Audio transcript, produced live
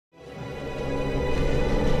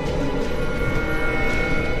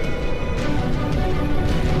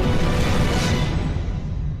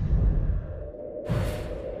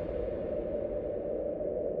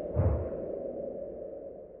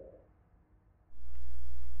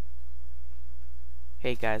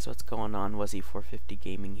Hey guys, what's going on? Wuzzy450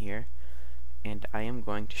 Gaming here, and I am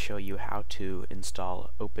going to show you how to install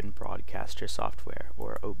Open Broadcaster software,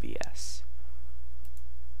 or OBS.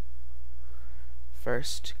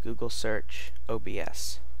 First, Google search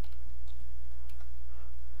OBS.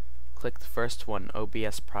 Click the first one,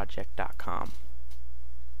 obsproject.com.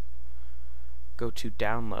 Go to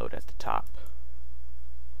Download at the top.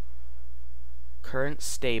 Current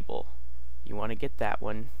stable. You want to get that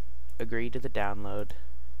one. Agree to the download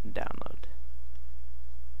and download.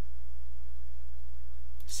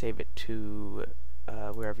 Save it to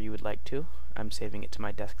wherever you would like to. I'm saving it to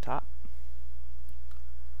my desktop.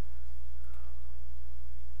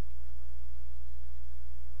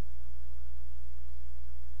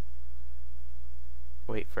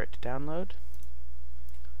 Wait for it to download.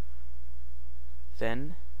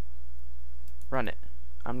 Then run it.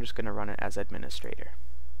 I'm just going to run it as administrator.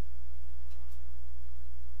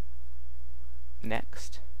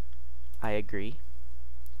 Next, I agree,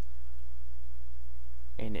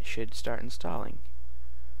 and it should start installing.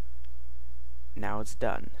 Now it's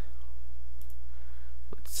done.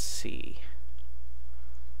 Let's see.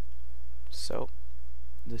 So,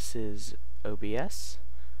 this is OBS,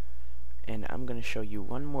 and I'm going to show you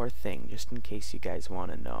one more thing just in case you guys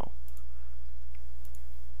want to know.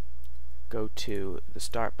 Go to the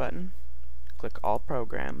Start button, click All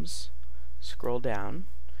Programs, scroll down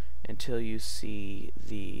until you see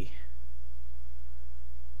the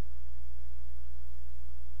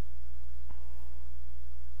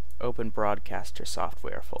Open Broadcaster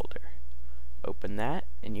software folder. Open that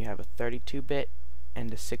and you have a 32-bit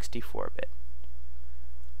and a 64-bit.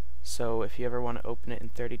 So if you ever want to open it in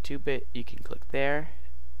 32-bit, you can click there.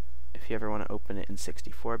 If you ever want to open it in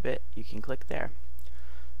 64-bit, you can click there.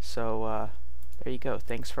 So there you go.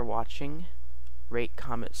 Thanks for watching. Rate,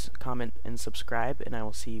 comment, and subscribe, and I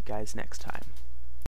will see you guys next time.